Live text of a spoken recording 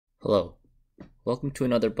Hello, welcome to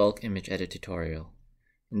another bulk image edit tutorial.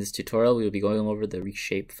 In this tutorial, we will be going over the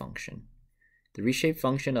reshape function. The reshape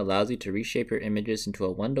function allows you to reshape your images into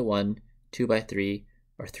a 1:1, 2:3,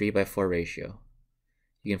 or 3:4 ratio.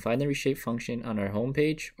 You can find the reshape function on our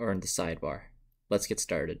homepage or in the sidebar. Let's get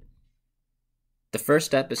started. The first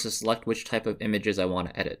step is to select which type of images I want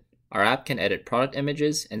to edit. Our app can edit product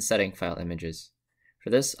images and setting file images.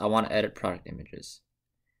 For this, I want to edit product images.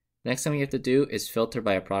 Next thing we have to do is filter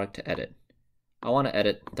by a product to edit. I want to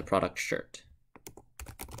edit the product shirt.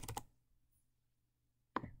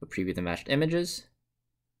 We'll preview the matched images.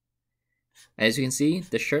 As you can see,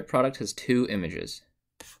 the shirt product has two images.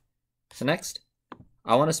 So next,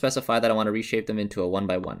 I want to specify that I want to reshape them into a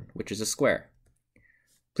 1:1, which is a square.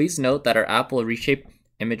 Please note that our app will reshape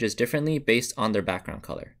images differently based on their background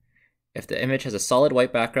color. If the image has a solid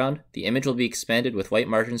white background, the image will be expanded with white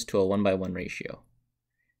margins to a 1:1 ratio.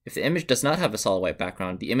 If the image does not have a solid white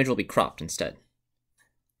background, the image will be cropped instead.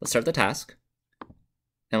 Let's start the task,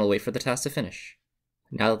 and we'll wait for the task to finish.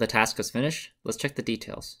 Now that the task is finished, let's check the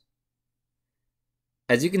details.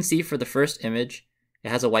 As you can see, for the first image, it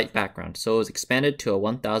has a white background, so it was expanded to a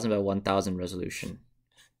 1000 by 1000 resolution.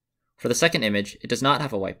 For the second image, it does not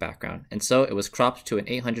have a white background, and so it was cropped to an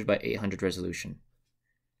 800 by 800 resolution.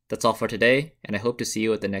 That's all for today, and I hope to see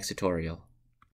you at the next tutorial.